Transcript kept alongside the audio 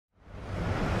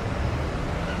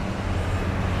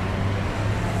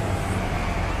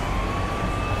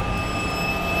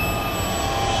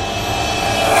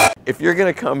if you're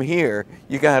gonna come here,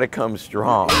 you gotta come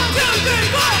strong. 1, 2, 3,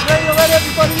 4. Ready to let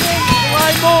everybody in, the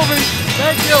line moving.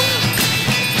 Thank you.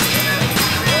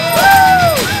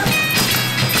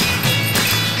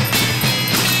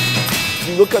 If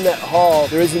you look on that hall,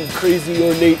 there isn't crazy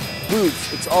ornate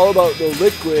roots. It's all about the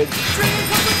liquid.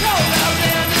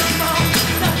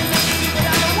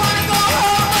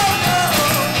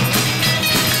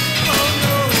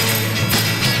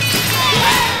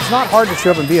 It's not hard to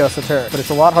show up and be esoteric, but it's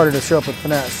a lot harder to show up with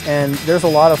finesse. And there's a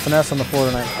lot of finesse on the floor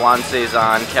tonight. Blonde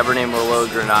Saison, Cabernet Merlot,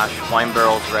 Grenache, wine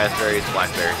barrels, raspberries,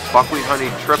 blackberries. Buckwheat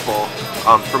honey triple,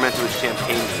 fermented with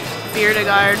champagne.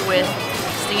 BeerAdvocate with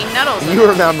stinging nettles. You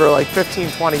remember like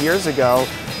 15, 20 years ago,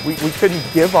 we couldn't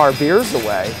give our beers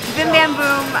away. Bim Bam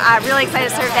Boom, really excited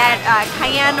to serve that.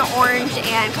 Cayenne, orange,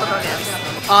 and cocoa nibs.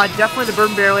 Definitely the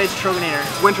bourbon barrel-aged Troganator.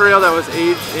 Winter ale that was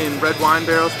aged in red wine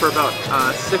barrels for about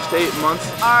 6 to 8 months.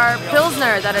 Our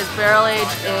Pilsner that is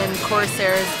barrel-aged in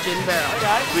Corsair's gin barrel.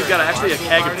 We've got actually a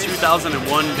keg of 2001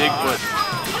 Bigfoot.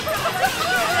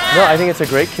 No, I think it's a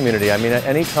great community. I mean, at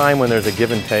any time when there's a give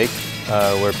and take,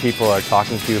 where people are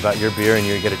talking to you about your beer and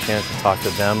you get a chance to talk to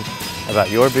them about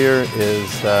your beer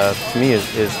is, to me,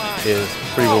 is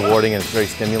pretty rewarding and it's very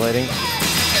stimulating.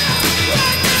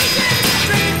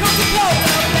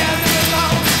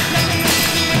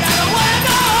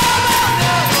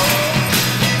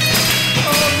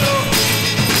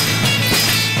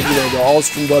 You know, the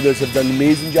Alstrom brothers have done an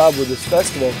amazing job with this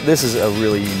festival. This is a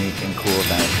really unique and cool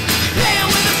event.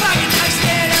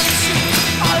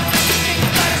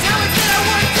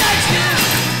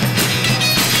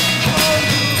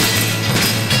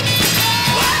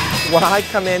 When I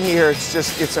come in here,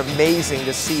 it's amazing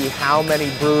to see how many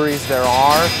breweries there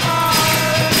are.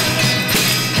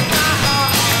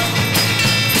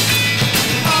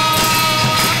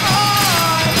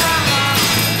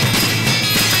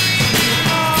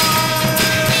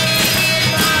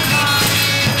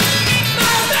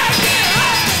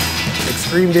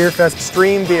 Extreme Beer Fest.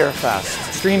 Extreme Beer Fest.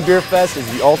 Extreme Beer Fest is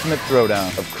the ultimate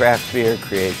throwdown of craft beer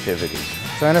creativity.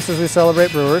 Join us as we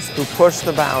celebrate brewers who push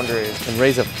the boundaries and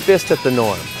raise a fist at the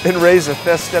norm.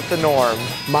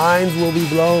 Minds will be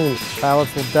blown.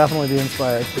 Palates will definitely be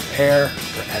inspired. Prepare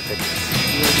for epicness.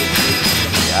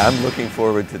 Yeah, I'm looking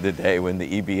forward to the day when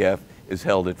the EBF is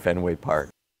held at Fenway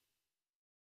Park.